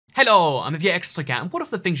Hello, I'm Elgato, and one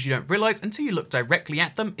of the things you don't realize until you look directly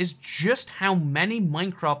at them is just how many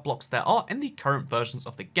Minecraft blocks there are in the current versions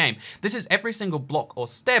of the game. This is every single block or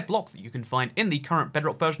stair block that you can find in the current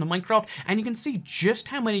Bedrock version of Minecraft, and you can see just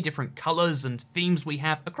how many different colors and themes we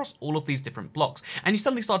have across all of these different blocks. And you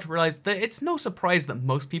suddenly start to realize that it's no surprise that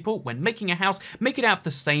most people, when making a house, make it out of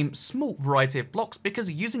the same small variety of blocks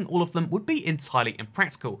because using all of them would be entirely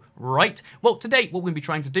impractical, right? Well, today what we're going to be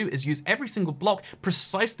trying to do is use every single block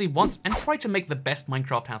precisely once and try to make the best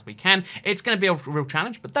Minecraft house we can. It's going to be a real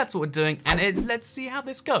challenge, but that's what we're doing, and let's see how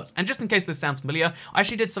this goes. And just in case this sounds familiar, I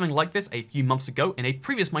actually did something like this a few months ago in a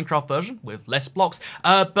previous Minecraft version with less blocks,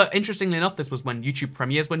 but interestingly enough, this was when YouTube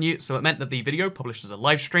premieres were new, so it meant that the video, published as a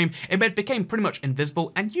live stream, it became pretty much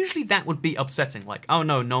invisible, and usually that would be upsetting, like, oh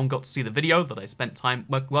no one got to see the video that I spent time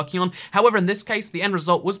working on. However, in this case, the end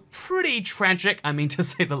result was pretty tragic, I mean, to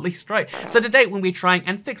say the least, right? So today, we'll be trying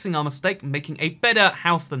and fixing our mistake, making a better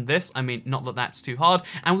house than this. I mean, not that that's too hard,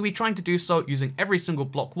 and we'll be trying to do so using every single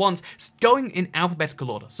block once, going in alphabetical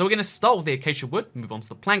order. So we're going to start with the acacia wood, move on to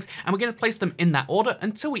the planks, and we're going to place them in that order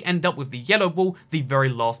until we end up with the yellow wool, the very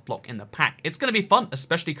last block in the pack. It's going to be fun,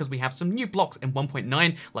 especially because we have some new blocks in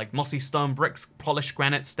 1.9, like mossy stone bricks, polished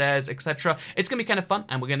granite stairs, etc. It's going to be kind of fun,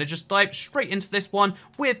 and we're going to just dive straight into this one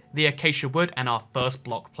with the acacia wood and our first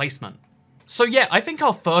block placement. So yeah, I think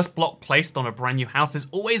our first block placed on a brand new house is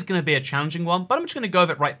always going to be a challenging one, but I'm just going to go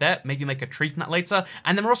over it right there, maybe make a tree from that later,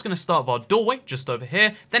 and then we're also going to start with our doorway just over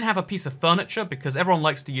here, then have a piece of furniture because everyone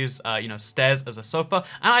likes to use, stairs as a sofa,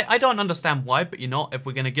 and I don't understand why, but if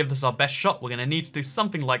we're going to give this our best shot, we're going to need to do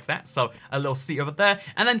something like that, so a little seat over there,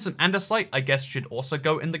 and then some andesite, I guess, should also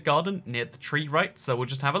go in the garden near the tree, right? So we'll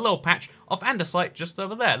just have a little patch of andesite just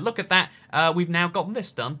over there. Look at that, we've now gotten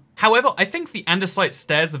this done. However, I think the andesite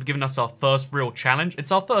stairs have given us our first real challenge.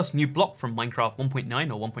 It's our first new block from Minecraft 1.9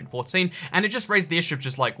 or 1.14, and it just raised the issue of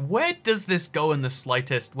just like, where does this go in the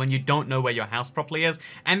slightest when you don't know where your house properly is?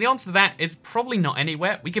 And the answer to that is probably not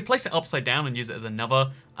anywhere. We could place it upside down and use it as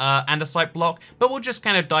another andesite block, but we'll just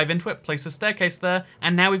kind of dive into it, place a staircase there,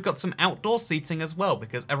 and now we've got some outdoor seating as well,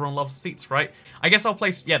 because everyone loves seats, right? I guess I'll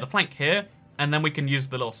place, the plank here, and then we can use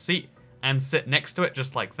the little seat and sit next to it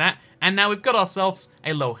just like that. And now we've got ourselves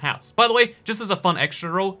a low house. By the way, just as a fun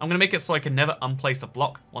extra rule, I'm going to make it so I can never unplace a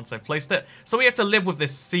block once I've placed it. So we have to live with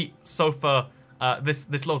this seat, sofa, this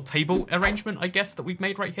little table arrangement, I guess, that we've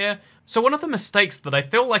made right here. So one of the mistakes that I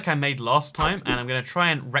feel like I made last time, and I'm going to try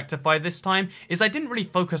and rectify this time, is I didn't really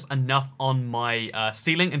focus enough on my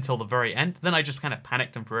ceiling until the very end. Then I just kind of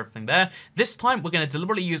panicked and threw everything there. This time, we're going to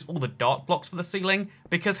deliberately use all the dark blocks for the ceiling,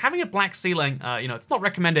 because having a black ceiling, it's not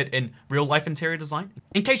recommended in real-life interior design.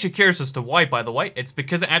 In case you're curious as to why, by the way, it's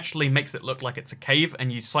because it actually makes it look like it's a cave,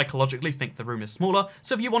 and you psychologically think the room is smaller.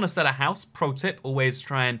 So if you want to set a house, pro tip, always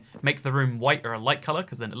try and make the room white or a light color,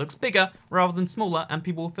 because then it looks bigger rather than smaller, and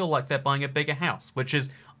people will feel like they're buying a bigger house, which is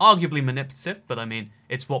arguably manipulative, but I mean,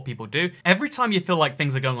 it's what people do. Every time you feel like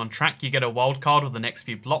things are going on track, you get a wild card with the next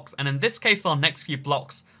few blocks, and in this case, our next few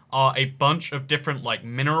blocks are a bunch of different, like,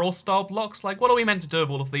 mineral style blocks. Like, what are we meant to do with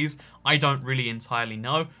all of these? I don't really entirely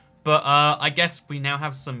know, but I guess we now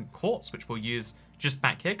have some quartz, which we'll use just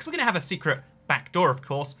back here, because we're going to have a secret back door, of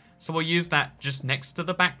course. So we'll use that just next to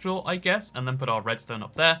the back door, I guess, and then put our redstone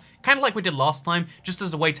up there. Kind of like we did last time, just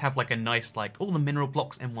as a way to have like a nice, like, all the mineral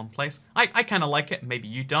blocks in one place. I kind of like it, maybe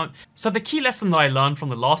you don't. So the key lesson that I learned from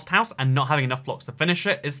the last house and not having enough blocks to finish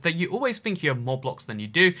it is that you always think you have more blocks than you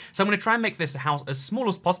do. So I'm going to try and make this house as small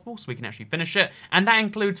as possible so we can actually finish it. And that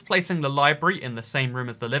includes placing the library in the same room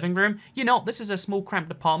as the living room. This is a small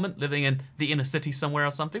cramped apartment living in the inner city somewhere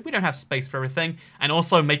or something. We don't have space for everything. And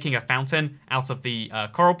also making a fountain out of the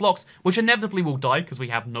coral blocks, which inevitably will die because we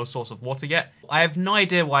have no source of water yet. I have no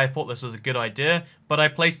idea why I thought this was a good idea, but I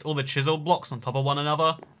placed all the chisel blocks on top of one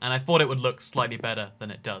another, and I thought it would look slightly better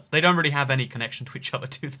than it does. They don't really have any connection to each other,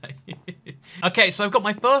 do they? Okay, so I've got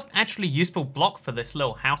my first actually useful block for this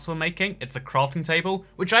little house we're making. It's a crafting table,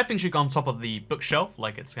 which I think should go on top of the bookshelf,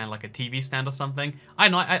 like it's kind of like a TV stand or something.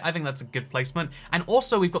 I think that's a good placement. And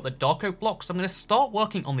also we've got the dark oak block, so I'm going to start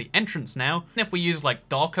working on the entrance now. And if we use like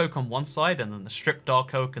dark oak on one side and then the stripped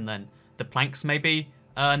dark oak and then the planks maybe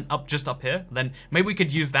just up here, then maybe we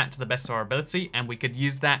could use that to the best of our ability, and we could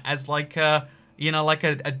use that as like a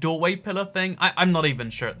doorway pillar thing. I'm not even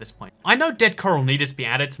sure at this point. I know dead coral needed to be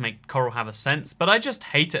added to make coral have a sense, but I just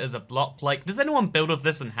hate it as a block. Like, does anyone build with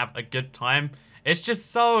this and have a good time? It's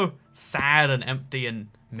just so sad and empty and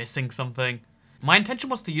missing something. My intention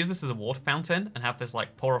was to use this as a water fountain and have this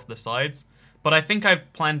like pour off the sides, but I think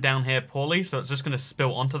I've planned down here poorly, so it's just going to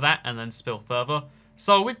spill onto that and then spill further.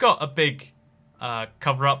 So we've got a big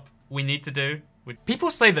cover up we need to do.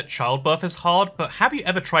 People say that childbirth is hard, but have you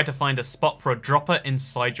ever tried to find a spot for a dropper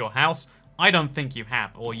inside your house? I don't think you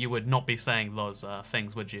have, or you would not be saying those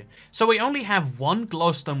things, would you? So we only have one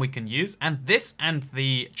glowstone we can use, and this and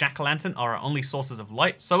the jack-o'-lantern are our only sources of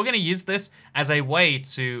light. So we're going to use this as a way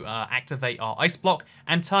to activate our ice block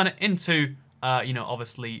and turn it into, you know,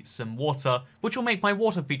 obviously some water, which will make my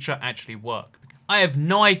water feature actually work. I have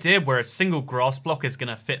no idea where a single grass block is going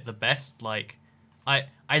to fit the best. Like,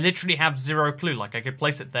 I literally have zero clue. Like, I could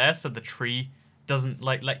place it there so the tree doesn't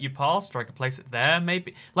like let you pass, or I could place it there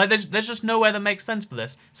maybe. Like there's just nowhere that makes sense for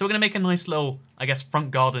this. So we're gonna make a nice little, I guess,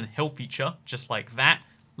 front garden hill feature, just like that.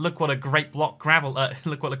 Look what a great block gravel,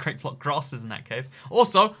 look what a great block grass is in that case.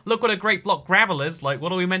 Also, look what a great block gravel is. Like,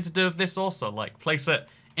 what are we meant to do with this also? Like, place it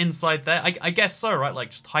inside there? I guess so, right? Like,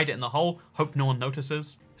 just hide it in the hole, hope no one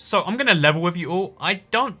notices. So I'm gonna level with you all. I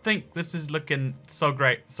don't think this is looking so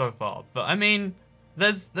great so far, but I mean,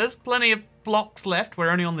 there's plenty of blocks left. We're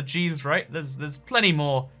only on the G's, right? There's plenty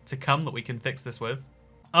more to come that we can fix this with.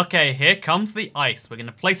 Okay, here comes the ice. We're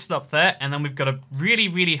gonna place it up there, and then we've got to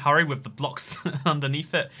really hurry with the blocks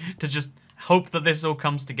underneath it to just hope that this all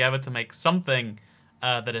comes together to make something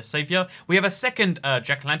that is savior. We have a second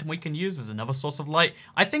jack-o'-lantern we can use as another source of light.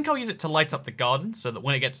 I think I'll use it to light up the garden so that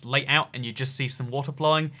when it gets late out and you just see some water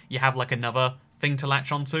flowing, you have like another thing to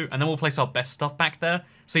latch onto, and then we'll place our best stuff back there,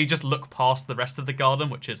 so you just look past the rest of the garden,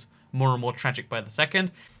 which is more and more tragic by the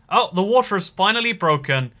second. Oh, the water is finally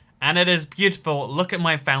broken, and it is beautiful. Look at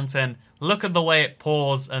my fountain. Look at the way it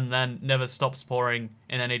pours and then never stops pouring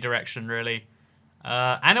in any direction, really.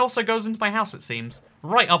 And it also goes into my house, it seems,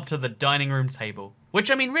 right up to the dining room table. Which,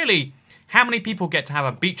 I mean, really, how many people get to have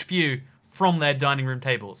a beach view from their dining room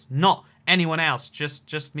tables? Not anyone else,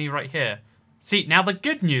 just me right here. See, now the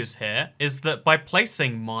good news here is that by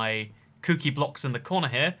placing my kooky blocks in the corner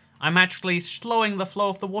here, I'm actually slowing the flow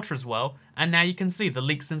of the water as well, and now you can see the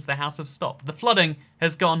leaks into the house have stopped. The flooding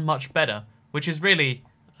has gone much better, which is really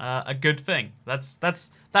a good thing. That's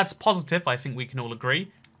positive, I think we can all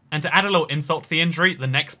agree. And to add a little insult to the injury, the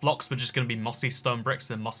next blocks were just going to be mossy stone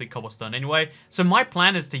bricks and mossy cobblestone anyway. So my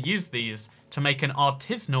plan is to use these to make an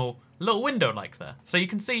artisanal little window like that. So you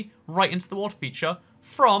can see right into the water feature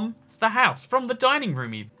from the house, from the dining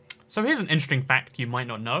room even. So here's an interesting fact you might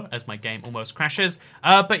not know, as my game almost crashes.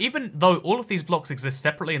 But even though all of these blocks exist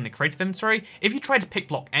separately in the creative inventory, if you try to pick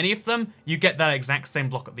block any of them, you get that exact same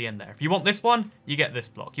block at the end there. If you want this one, you get this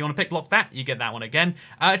block. You want to pick block that, you get that one again.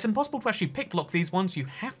 It's impossible to actually pick block these ones. You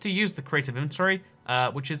have to use the creative inventory,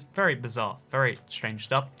 which is very bizarre, very strange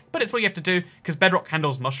stuff. But it's what you have to do, because Bedrock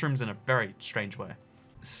handles mushrooms in a very strange way.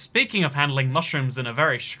 Speaking of handling mushrooms in a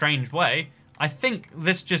very strange way, I think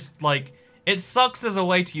this just, like, it sucks as a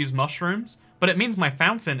way to use mushrooms, but it means my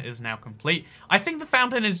fountain is now complete. I think the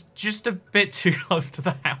fountain is just a bit too close to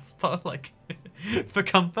the house, though, like, for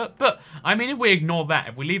comfort. But, I mean, if we ignore that,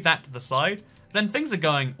 if we leave that to the side, then things are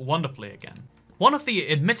going wonderfully again. One of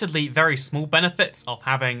the admittedly very small benefits of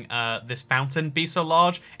having this fountain be so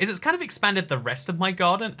large is it's kind of expanded the rest of my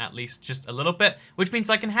garden, at least just a little bit, which means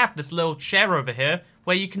I can have this little chair over here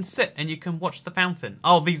where you can sit and you can watch the fountain.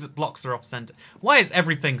 Oh, these blocks are off-center. Why is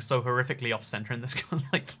everything so horrifically off-center in this garden?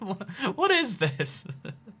 Like, what is this?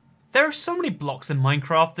 There are so many blocks in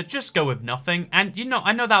Minecraft that just go with nothing, and you know,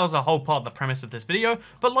 I know that was a whole part of the premise of this video,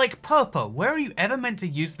 but like, purple, where are you ever meant to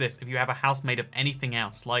use this if you have a house made of anything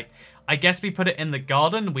else? Like, I guess we put it in the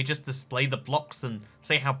garden, we just display the blocks and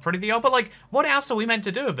say how pretty they are, but like, what else are we meant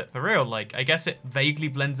to do with it, for real? Like, I guess it vaguely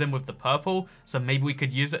blends in with the purple, so maybe we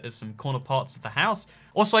could use it as some corner parts of the house.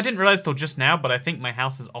 Also, I didn't realize till just now, but I think my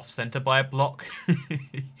house is off-center by a block.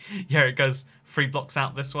 Yeah, it goes 3 blocks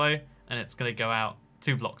out this way, and it's gonna go out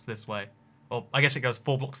 2 blocks this way. Or I guess it goes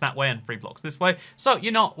 4 blocks that way and 3 blocks this way. So,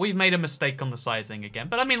 you know, we've made a mistake on the sizing again.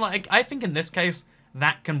 But I mean, like, I think in this case,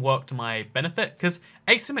 that can work to my benefit, because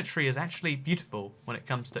asymmetry is actually beautiful when it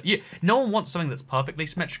comes to... no one wants something that's perfectly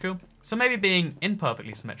symmetrical, so maybe being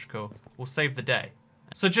imperfectly symmetrical will save the day.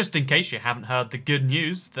 So just in case you haven't heard the good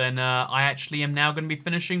news, then I actually am now going to be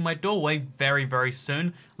finishing my doorway very, very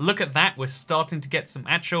soon. Look at that, we're starting to get some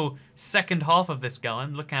actual second half of this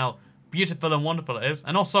going. Look how beautiful and wonderful it is.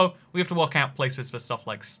 And also, we have to work out places for stuff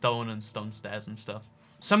like stone and stone stairs and stuff.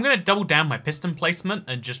 So I'm going to double down my piston placement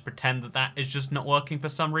and just pretend that that is just not working for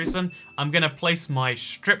some reason. I'm going to place my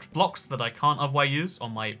stripped blocks that I can't otherwise use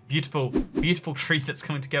on my beautiful, beautiful tree that's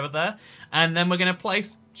coming together there. And then we're going to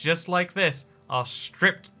place, just like this, our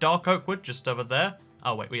stripped dark oak wood just over there.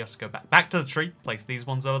 Oh wait, we have to go back to the tree, place these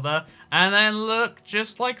ones over there. And then look,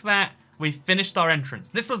 just like that, we finished our entrance.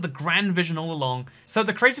 This was the grand vision all along. So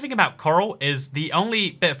the crazy thing about coral is the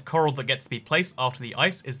only bit of coral that gets to be placed after the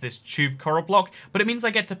ice is this tube coral block, but it means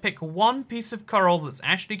I get to pick one piece of coral that's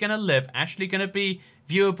actually going to live, actually going to be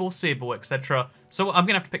viewable, seeable, etc. So I'm going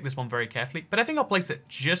to have to pick this one very carefully, but I think I'll place it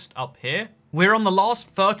just up here. We're on the last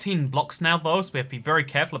 13 blocks now though, so we have to be very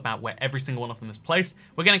careful about where every single one of them is placed.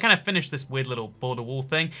 We're going to kind of finish this weird little border wall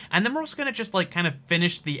thing, and then we're also going to just like kind of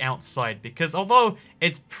finish the outside, because although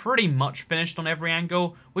it's pretty much finished on every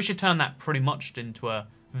angle, we should turn that pretty much into a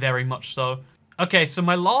very much so. Okay, so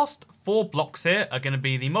my last 4 blocks here are going to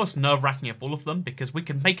be the most nerve-wracking of all of them, because we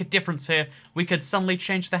can make a difference here. We could suddenly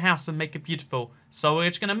change the house and make it beautiful. So we're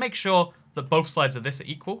just going to make sure that both sides of this are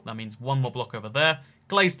equal. That means one more block over there.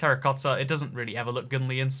 Glazed terracotta, it doesn't really ever look good on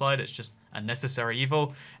the inside, it's just a necessary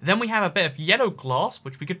evil. Then we have a bit of yellow glass,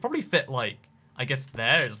 which we could probably fit, like, I guess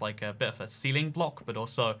there is like a bit of a ceiling block, but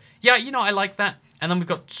also, yeah, you know, I like that. And then we've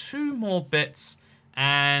got 2 more bits,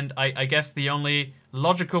 and I guess the only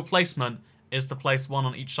logical placement is to place one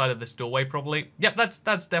on each side of this doorway, probably. Yep,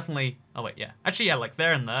 that's definitely, oh wait, yeah. Actually, yeah, like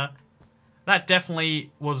there and there. That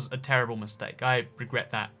definitely was a terrible mistake. I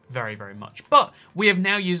regret that very, very much. But we have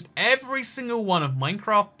now used every single one of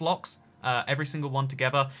Minecraft blocks, every single one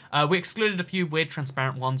together. We excluded a few weird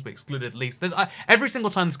transparent ones. We excluded leaves. There's every single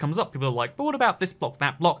time this comes up, people are like, but what about this block,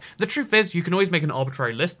 that block? The truth is, you can always make an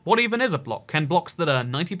arbitrary list. What even is a block? Can blocks that are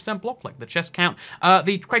 90% block, like the chest count?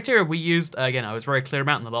 The criteria we used, again, I was very clear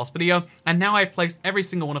about in the last video, and now I've placed every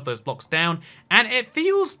single one of those blocks down, and it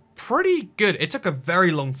feels pretty good. It took a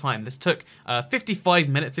very long time. This took 55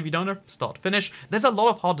 minutes if you don't know, start to finish. There's a lot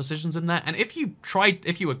of hard decisions in there, and if you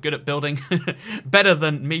were good at building, better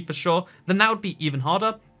than me for sure, then that would be even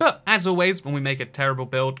harder. But as always, when we make a terrible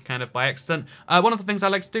build kind of by accident, one of the things I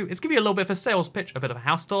like to do is give you a little bit of a sales pitch, a bit of a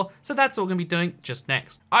house tour, so that's what we're going to be doing just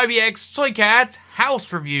next. IBX Toycat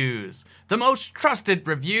House Reviews, the most trusted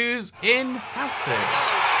reviews in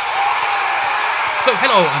houses. So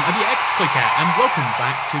hello, I'm IBX Toycat, and welcome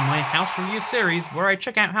back to my house review series where I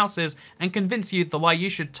check out houses and convince you the why you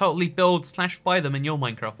should totally build / buy them in your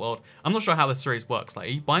Minecraft world. I'm not sure how this series works, like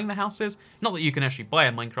are you buying the houses? Not that you can actually buy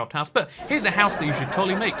a Minecraft house, but here's a house that you should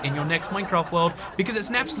totally make in your next Minecraft world because it's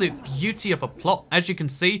an absolute beauty of a plot. As you can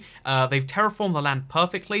see, they've terraformed the land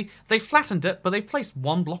perfectly, they've flattened it, but they've placed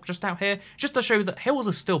one block just out here just to show that hills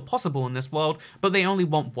are still possible in this world, but they only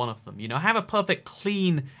want one of them. You know, have a perfect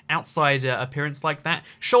clean outside appearance like that.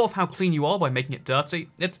 Show off how clean you are by making it dirty.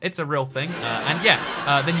 It's a real thing. And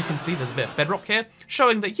yeah, then you can see there's a bit of bedrock here,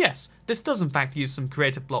 showing that yes, this does in fact use some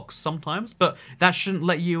creative blocks sometimes, but that shouldn't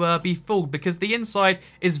let you be fooled because the inside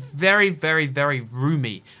is very, very, very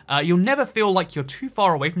roomy. You'll never feel like you're too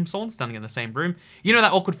far away from someone standing in the same room. You know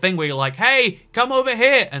that awkward thing where you're like, hey, come over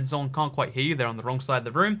here, and someone can't quite hear you, they're on the wrong side of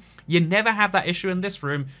the room. You never have that issue in this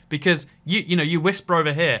room because you know, you whisper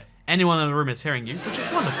over here, anyone in the room is hearing you, which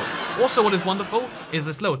is wonderful. Also, what is wonderful is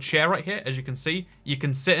this little chair right here. As you can see, you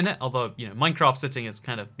can sit in it, although, you know, Minecraft sitting is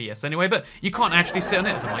kind of BS anyway, but you can't actually sit in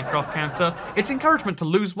it as a Minecraft character. It's encouragement to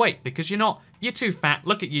lose weight because you're too fat.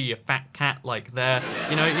 Look at you, you fat cat, like there.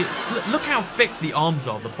 You know, look how thick the arms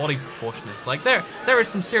are, the body proportion is. Like, there is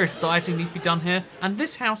some serious dieting need to be done here, and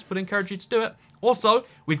this house would encourage you to do it. Also,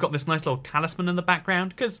 we've got this nice little talisman in the background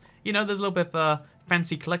because, you know, there's a little bit of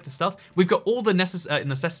fancy collector stuff. We've got all the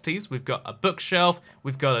necessities. We've got a bookshelf,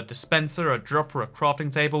 we've got a dispenser, a dropper, a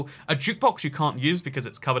crafting table, a jukebox you can't use because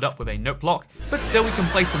it's covered up with a note block, but still we can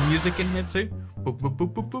play some music in here too. Boop, boop,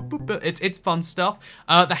 boop, boop, boop, boop. It's fun stuff.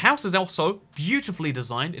 The house is also beautifully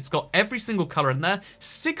designed. It's got every single color in there,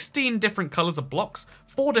 16 different colors of blocks,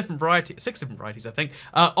 6 different varieties, I think,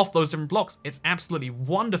 off those different blocks. It's absolutely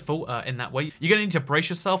wonderful in that way. You're gonna need to brace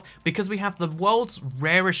yourself because we have the world's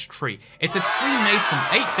rarest tree. It's a tree made from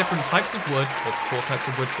 8 different types of wood, or 4 types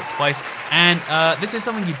of wood put twice, and this is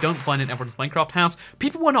something you don't find in everyone's Minecraft house.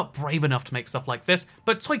 People were not brave enough to make stuff like this,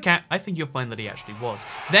 but Toycat, I think you'll find that he actually was.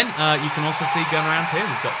 Then you can also see going around here,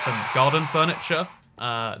 we've got some garden furniture.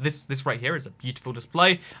 This right here is a beautiful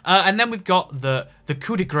display. And then we've got the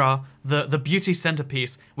coup de grace, the beauty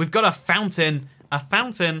centerpiece. We've got a fountain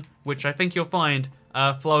which I think you'll find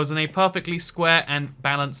flows in a perfectly square and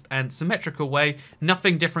balanced and symmetrical way.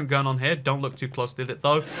 Nothing different going on here. Don't look too closely at it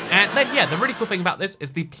though. And then yeah, the really cool thing about this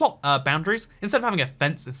is the plot boundaries. Instead of having a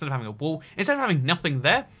fence, instead of having a wall, instead of having nothing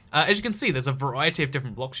there, as you can see, there's a variety of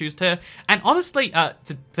different blocks used here. And honestly,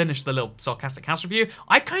 to finish the little sarcastic house review,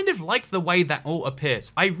 I kind of like the way that all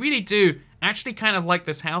appears. I really do actually kind of like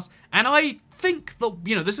this house, and I think that,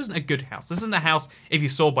 you know, this isn't a good house. This isn't a house, if you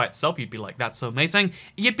saw by itself, you'd be like, that's so amazing.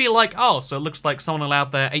 You'd be like, oh, so it looks like someone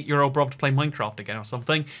allowed their 8-year-old bro to play Minecraft again or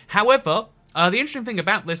something. However, the interesting thing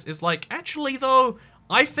about this is, like, actually, though,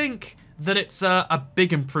 I think that it's a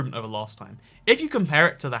big improvement over last time. If you compare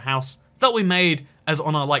it to the house that we made as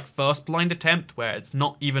on our first blind attempt, where it's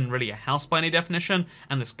not even really a house by any definition,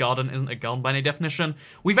 and this garden isn't a garden by any definition,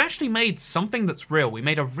 we've actually made something that's real. We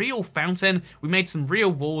made a real fountain, we made some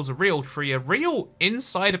real walls, a real tree, a real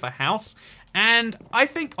inside of a house. And I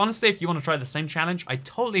think, honestly, if you want to try the same challenge, I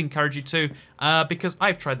totally encourage you to, because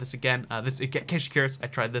I've tried this again. In case you're curious, I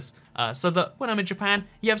tried this so that when I'm in Japan,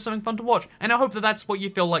 you have something fun to watch. And I hope that that's what you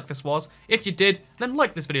feel like this was. If you did, then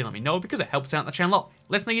like this video and let me know, because it helps out the channel a lot.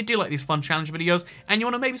 Let us know you do like these fun challenge videos, and you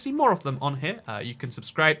want to maybe see more of them on here. You can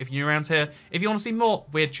subscribe if you're around here. If you want to see more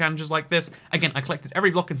weird challenges like this, again, I collected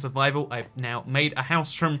every block in survival. I've now made a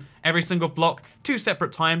house from every single block 2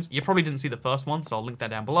 separate times. You probably didn't see the first one, so I'll link that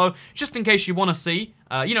down below, just in case you want to see.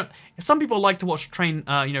 Some people like to watch train,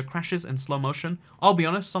 crashes in slow motion. I'll be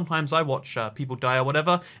honest, sometimes I watch people die or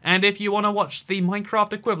whatever, and if you want to watch the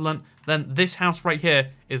Minecraft equivalent, then this house right here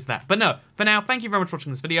is that. But no, for now, thank you very much for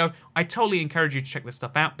watching this video. I totally encourage you to check this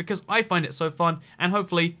stuff out, because I find it so fun, and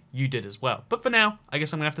hopefully you did as well. But for now, I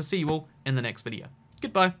guess I'm going to have to see you all in the next video.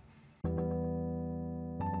 Goodbye.